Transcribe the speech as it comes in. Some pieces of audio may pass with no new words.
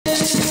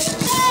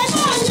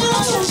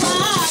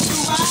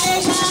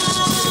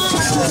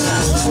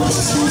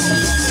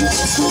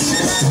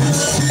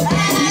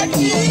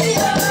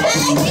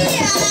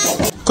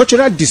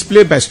cultural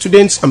display by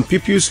students and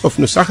pupils of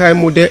Nosakhare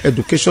Model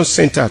Education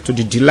Center to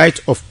the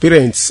delight of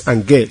parents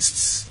and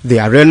guests. The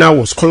arena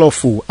was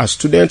colorful as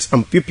students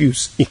and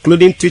pupils,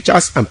 including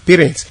teachers and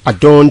parents,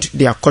 adorned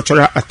their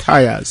cultural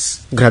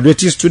attires.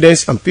 Graduating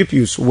students and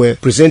pupils were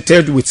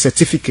presented with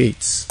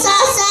certificates.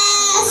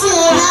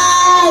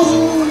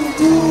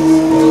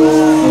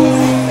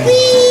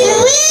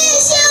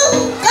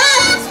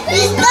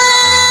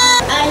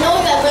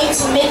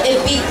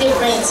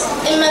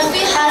 It must be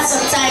hard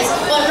sometimes,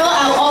 but no,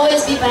 I'll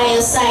always be by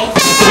your side.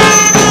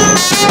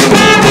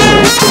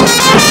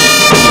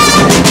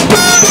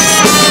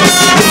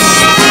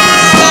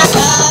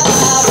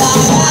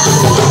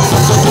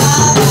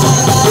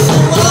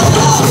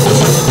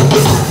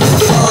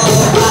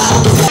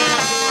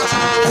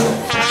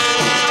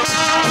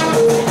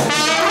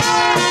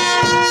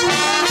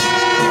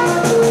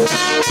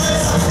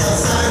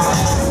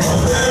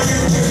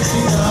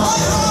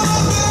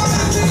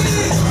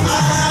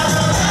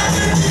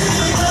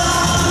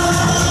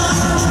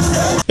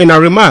 In a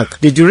remark,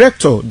 the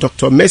director,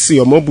 Dr. Mercy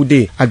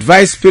Omobude,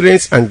 advised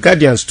parents and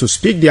guardians to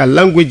speak their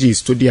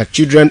languages to their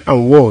children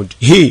and world.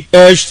 He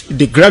urged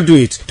the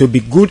graduates to be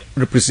good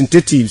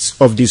representatives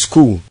of the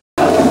school.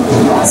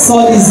 I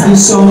saw this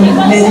vision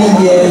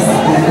many years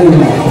ago,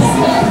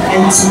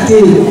 and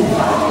today,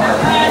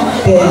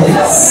 the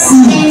little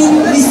seed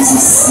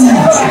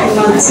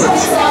planted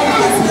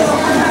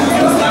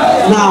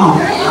now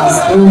has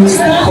grown to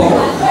become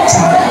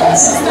child.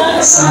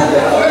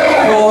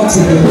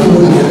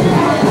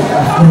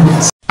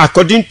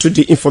 According to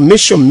the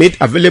information made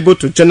available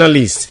to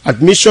journalists,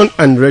 admission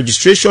and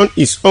registration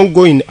is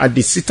ongoing at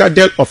the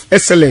Citadel of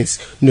Excellence,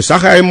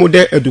 Nosakhare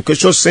Model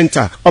Education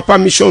Center, Upper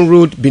Mission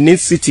Road, Benin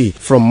City,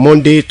 from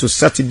Monday to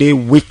Saturday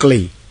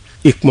weekly.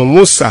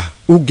 Ikmomosa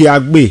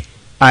Ugiagbe,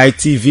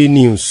 ITV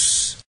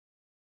News.